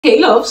Hey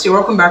loves, you're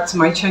welcome back to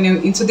my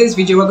channel. In today's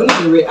video we're going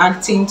to be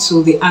reacting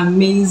to the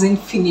amazing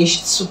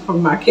Finnish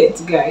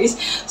supermarket, guys.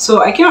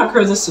 So I came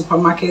across this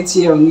supermarket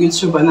here on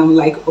YouTube and I'm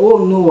like,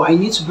 oh no, I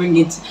need to bring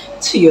it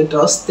to your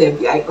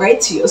doorstep, like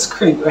right to your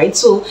screen, right?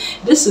 So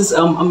this is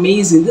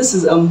amazing, this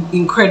is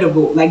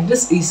incredible. Like,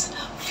 this is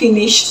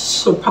Finnish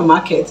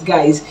supermarket,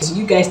 guys.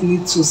 You guys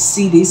need to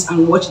see this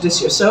and watch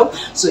this yourself.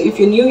 So if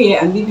you're new here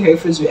and maybe your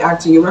first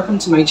reacting, you're welcome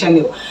to my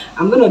channel.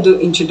 I'm gonna do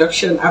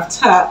introduction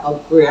after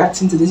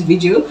reacting to this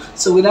video.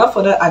 So without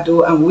further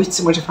ado and waste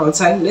too much of our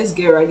time, let's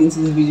get right into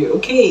this video.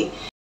 Okay,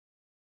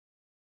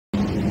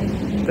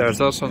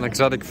 there's also an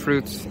exotic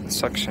fruits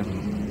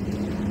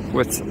section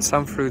with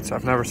some fruits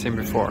I've never seen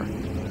before.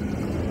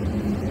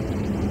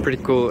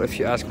 Pretty cool if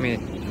you ask me.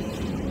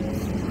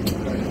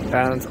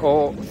 And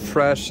all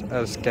fresh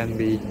as can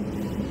be.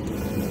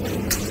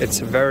 It's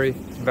a very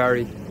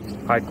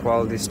high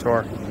quality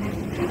store.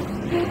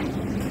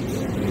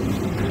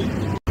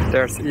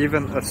 There's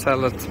even a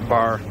salad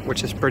bar,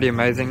 which is pretty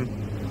amazing.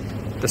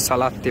 The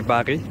salad de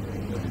bari.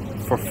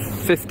 For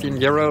 15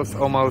 euros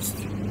almost,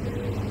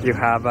 you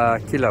have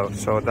a kilo.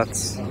 So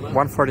that's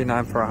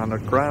 149 for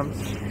 100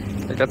 grams.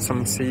 You get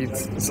some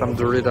seeds, some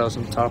Doritos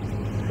on top.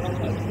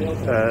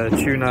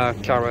 Tuna,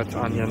 carrot,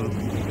 onion.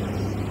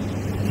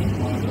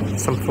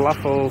 Some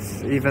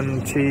falafels,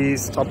 even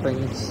cheese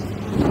toppings,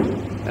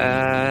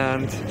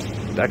 and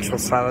the actual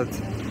salad.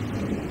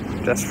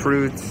 There's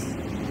fruits,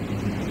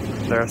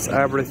 there's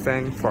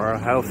everything for a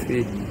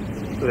healthy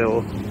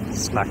little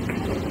snack.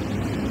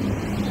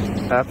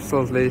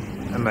 Absolutely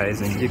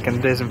amazing. You can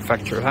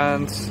disinfect your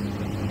hands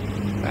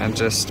and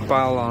just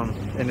pile on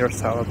in your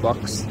salad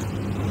box.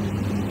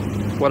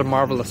 What a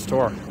marvelous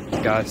store,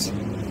 guys.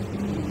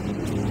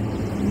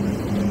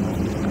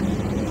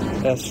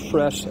 As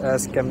fresh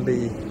as can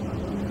be.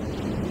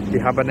 The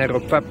habanero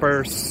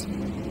peppers.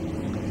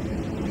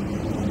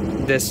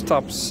 This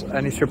tops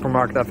any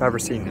supermarket I've ever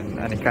seen in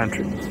any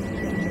country.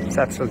 It's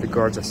absolutely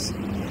gorgeous.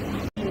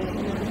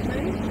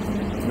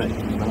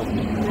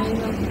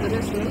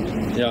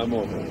 Ja,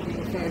 morgen.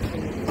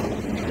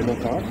 In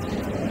elkaar?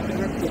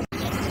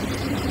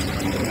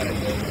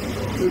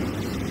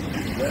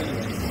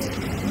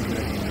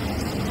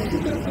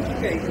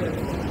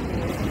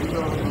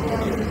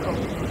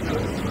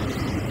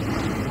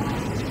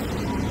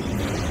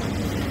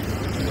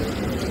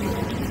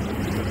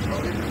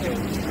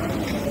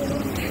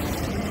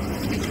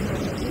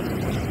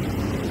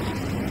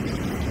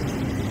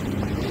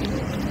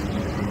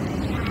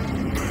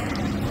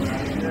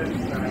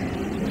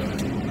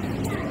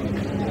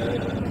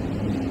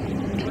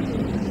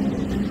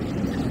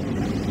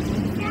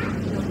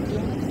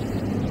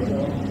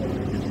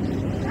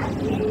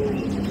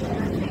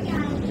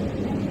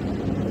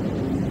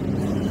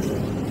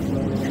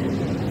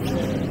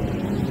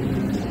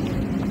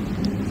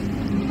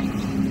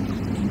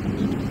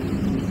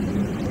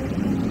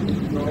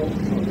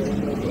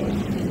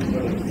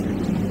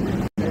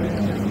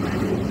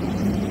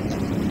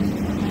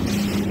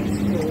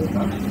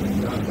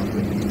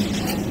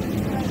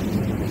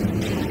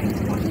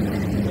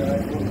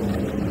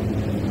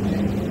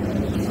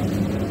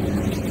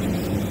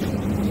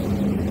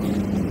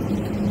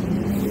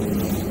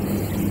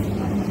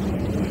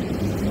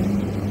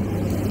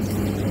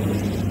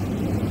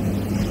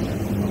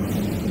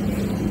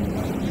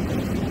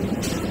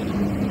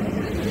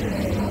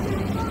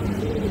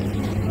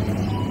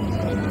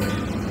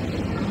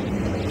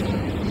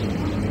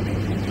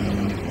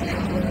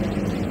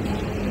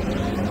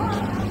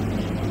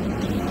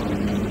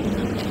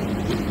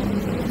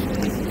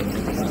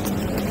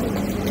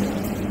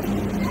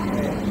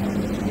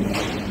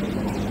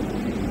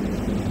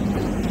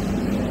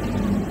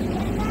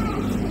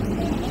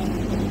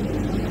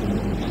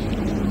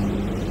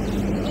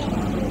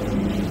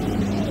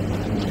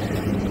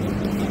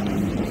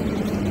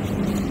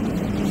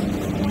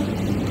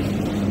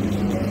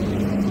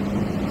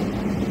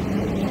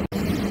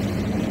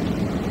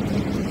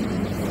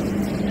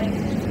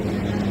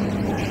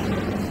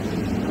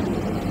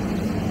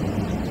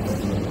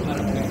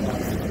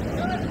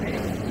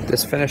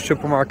 This Finnish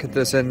supermarket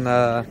is in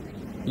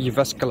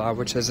Jyväskylä,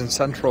 which is in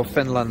central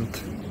Finland,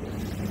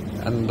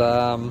 and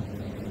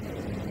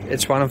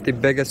it's one of the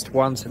biggest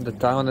ones in the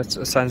town. It's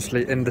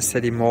essentially in the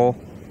city mall,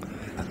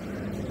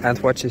 and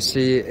what you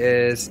see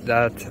is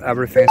that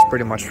everything is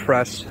pretty much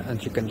fresh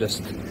and you can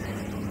just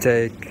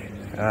take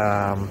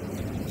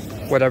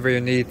whatever you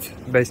need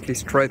basically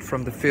straight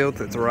from the field.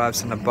 It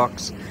arrives in a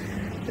box,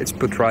 it's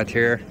put right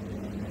here,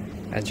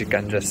 and you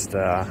can just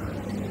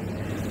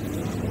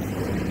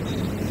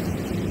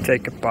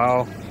take a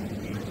bowl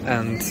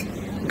and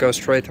go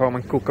straight home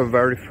and cook a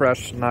very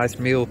fresh, nice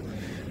meal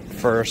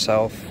for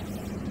yourself.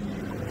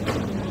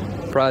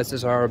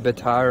 Prices are a bit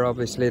higher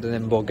obviously than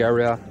in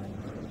Bulgaria,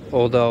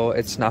 although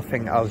it's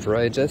nothing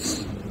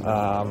outrageous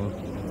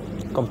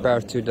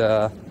compared to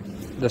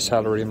the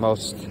salary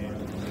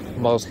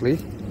mostly.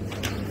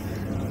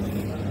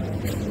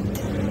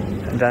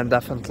 And then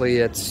definitely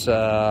it's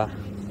a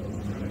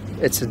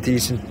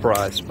decent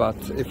price, but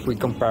if we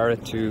compare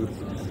it to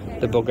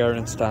the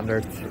Bulgarian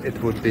standard, it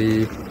would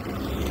be,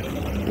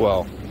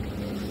 well,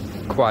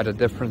 quite a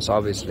difference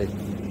obviously.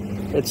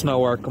 It's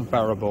nowhere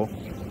comparable.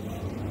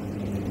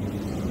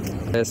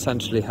 They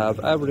essentially have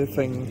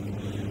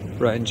everything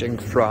ranging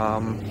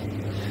from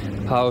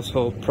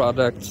household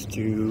products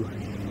to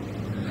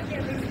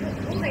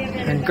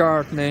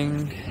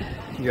gardening.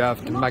 You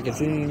have the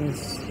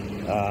magazines,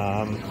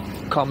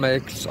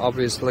 comics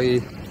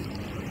obviously,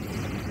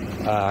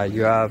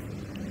 you have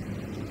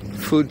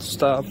food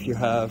stuff, you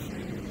have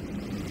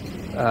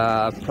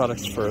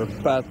products for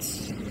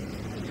pets.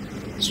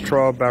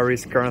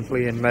 Strawberries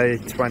currently in May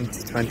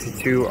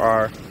 2022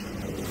 are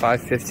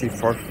 $5.50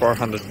 for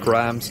 400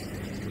 grams,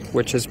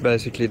 which is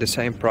basically the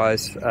same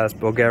price as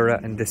Bulgaria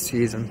in this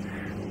season,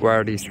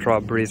 where these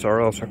strawberries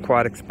are also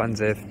quite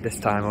expensive this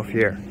time of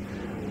year.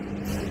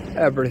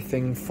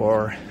 Everything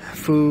for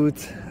food,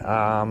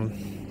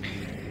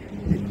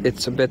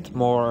 it's a bit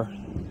more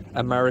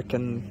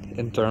American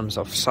in terms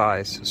of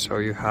size, so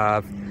you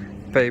have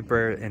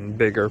paper in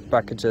bigger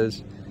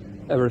packages,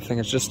 everything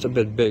is just a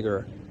bit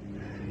bigger,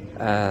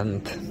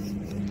 and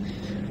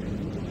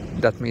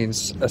that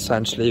means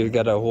essentially you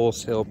get a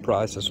wholesale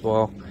price as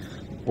well,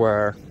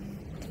 where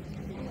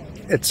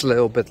it's a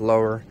little bit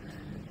lower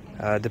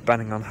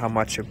depending on how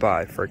much you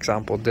buy. For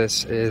example,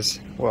 this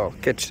is, well,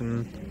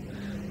 kitchen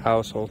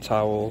household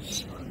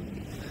towels,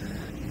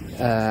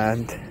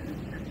 and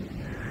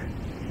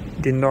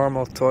the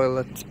normal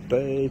toilet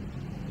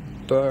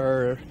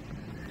paper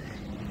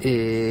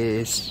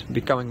is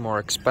becoming more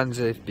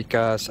expensive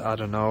because, I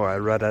don't know, I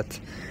read it,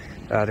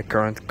 the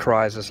current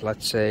crisis,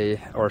 let's say,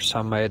 or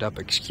some made up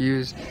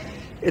excuse,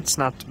 it's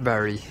not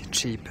very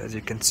cheap. As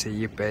you can see,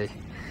 you pay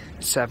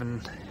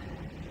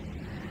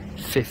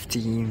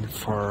 $7.15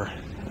 for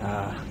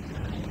a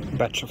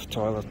batch of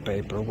toilet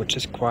paper, which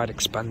is quite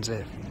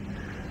expensive.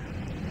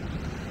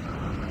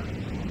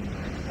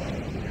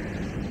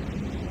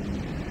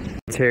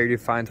 Here you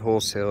find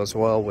wholesale as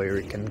well, where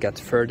you can get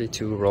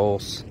 32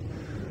 rolls,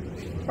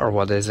 or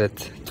what is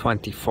it,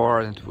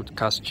 24, and it would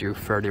cost you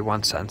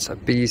 31 cents a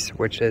piece,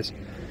 which is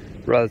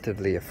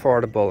relatively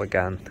affordable.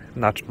 Again,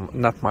 not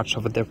much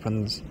of a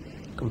difference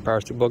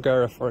compared to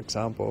Bulgaria, for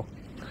example,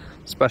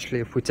 especially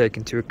if we take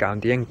into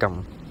account the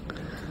income.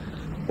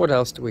 What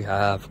else do we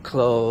have?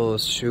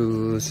 Clothes,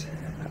 shoes,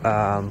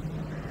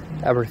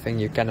 everything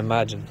you can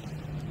imagine.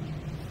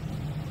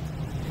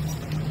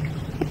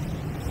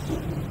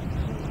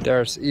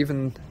 There's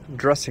even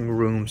dressing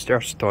rooms,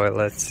 there's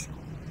toilets.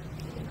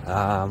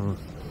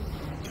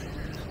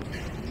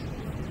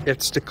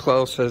 It's the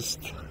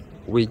closest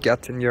we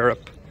get in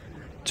Europe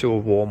to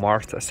a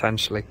Walmart,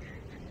 essentially.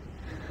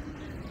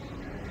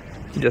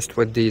 Just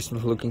with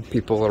decent looking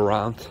people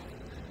around,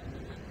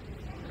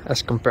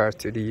 as compared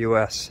to the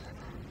US.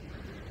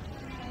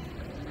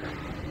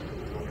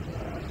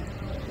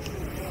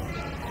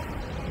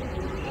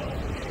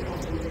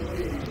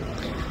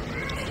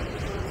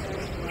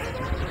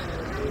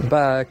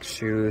 Bags,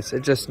 shoes,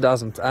 it just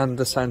doesn't end.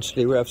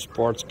 Essentially, we have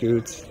sports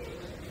goods,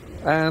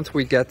 and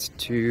we get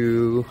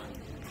to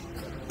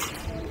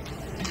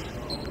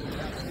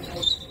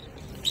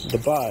the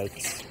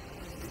bikes,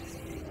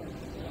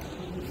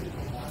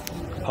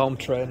 home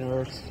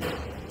trainers,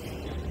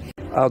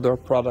 outdoor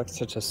products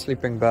such as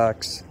sleeping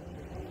bags,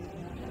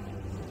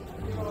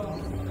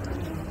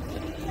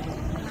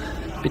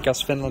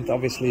 because Finland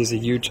obviously is a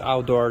huge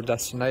outdoor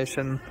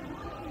destination,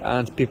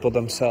 and people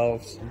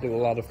themselves do a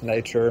lot of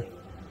nature,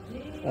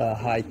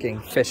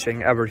 hiking,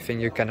 fishing, everything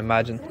you can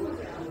imagine.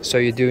 So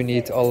you do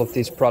need all of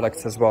these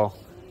products as well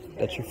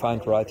that you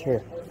find right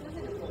here.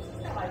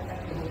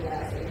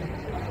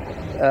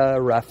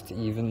 Raft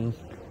even.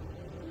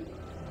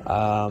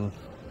 Then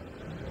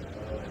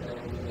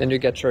you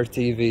get your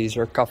TVs,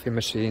 your coffee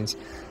machines.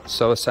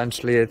 So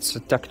essentially it's a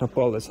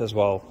technopolis as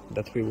well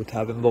that we would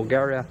have in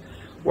Bulgaria,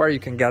 where you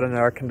can get an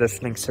air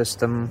conditioning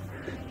system,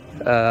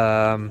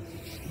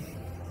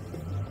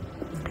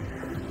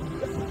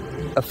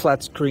 a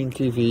flat screen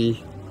TV,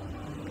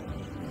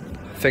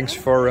 things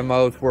for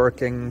remote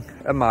working,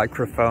 a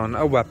microphone,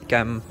 a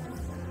webcam.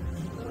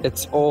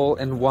 It's all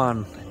in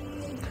one.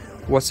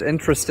 What's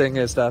interesting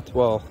is that,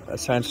 well,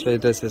 essentially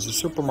this is a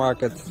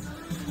supermarket,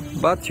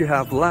 but you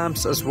have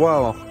lamps as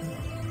well.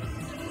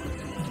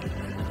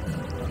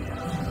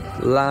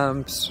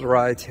 Lamps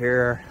right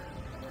here.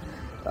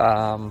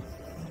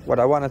 What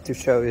I wanted to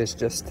show you is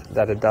just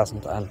that it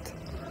doesn't end.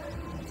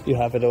 You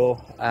have it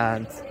all,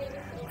 and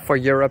for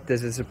Europe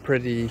this is a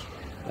pretty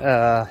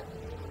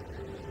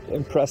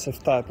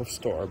impressive type of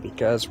store,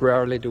 because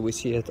rarely do we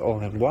see it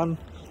all in one.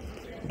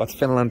 But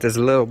Finland is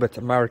a little bit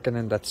American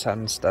in that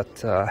sense,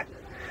 that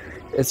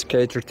it's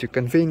catered to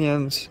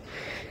convenience.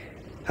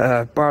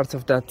 Part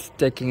of that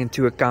taking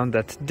into account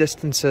that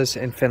distances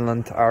in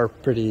Finland are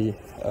pretty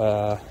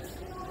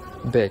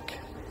big.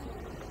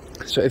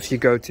 So if you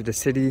go to the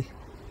city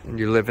and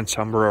you live in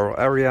some rural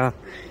area,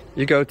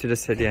 you go to the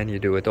city and you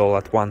do it all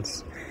at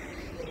once.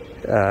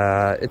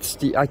 It's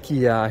the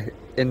IKEA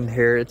in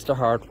here, it's the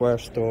hardware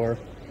store,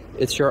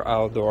 it's your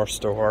outdoor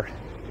store.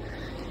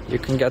 You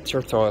can get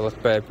your toilet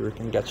paper, you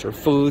can get your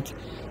food,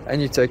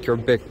 and you take your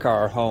big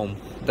car home.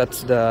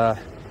 That's the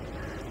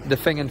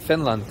thing in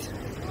Finland.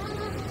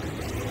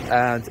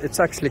 And it's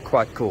actually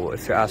quite cool,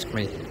 if you ask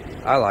me.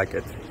 I like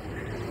it.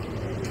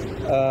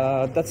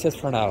 That's it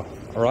for now.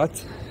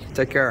 Alright?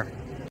 Take care.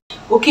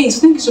 Okay,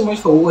 so thank you so much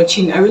for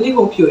watching. I really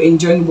hope you're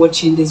enjoying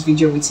watching this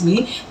video with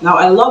me. Now,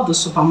 I love the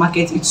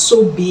supermarket. It's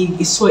so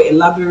big, it's so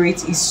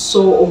elaborate, it's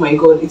so, oh my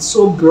god, it's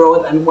so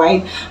broad and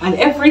wide, and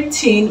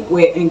everything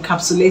were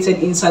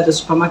encapsulated inside the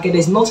supermarket.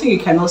 There's nothing you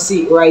cannot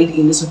see right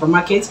in the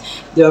supermarket.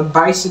 There were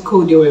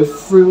bicycles, there were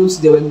fruits,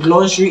 there were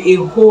grocery, a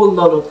whole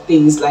lot of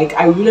things. Like,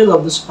 I really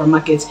love the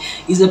supermarket.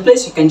 It's a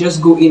place you can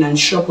just go in and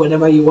shop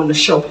whatever you want to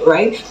shop,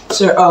 right?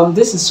 So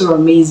this is so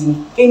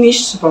amazing.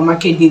 Finnish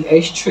supermarket did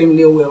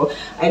extremely well.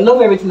 I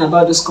love everything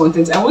about this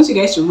content. I want you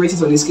guys to rate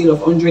it on a scale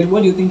of 100.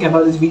 What do you think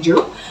about this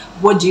video?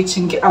 What do you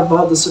think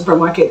about the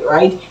supermarket,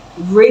 right?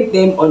 Rate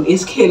them on a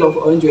scale of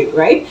 100,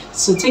 right?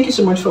 So thank you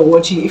so much for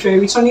watching. If you're a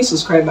returning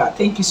subscriber,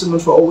 thank you so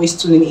much for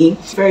always tuning in.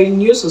 If you're a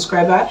new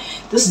subscriber,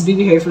 this is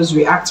Baby Herifer's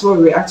React, where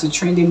we react to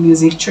trending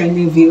music,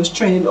 trending videos,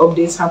 trending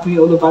updates happening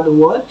all over the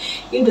world.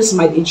 If this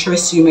might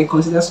interest you, you may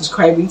consider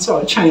subscribing to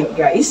our channel,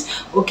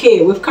 guys.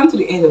 Okay, we've come to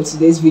the end of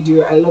today's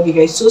video. I love you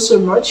guys so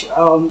much.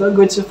 Don't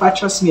go too far,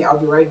 trust me. I'll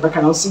be right back,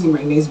 and I'll see you in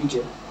my next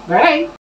video. Bye.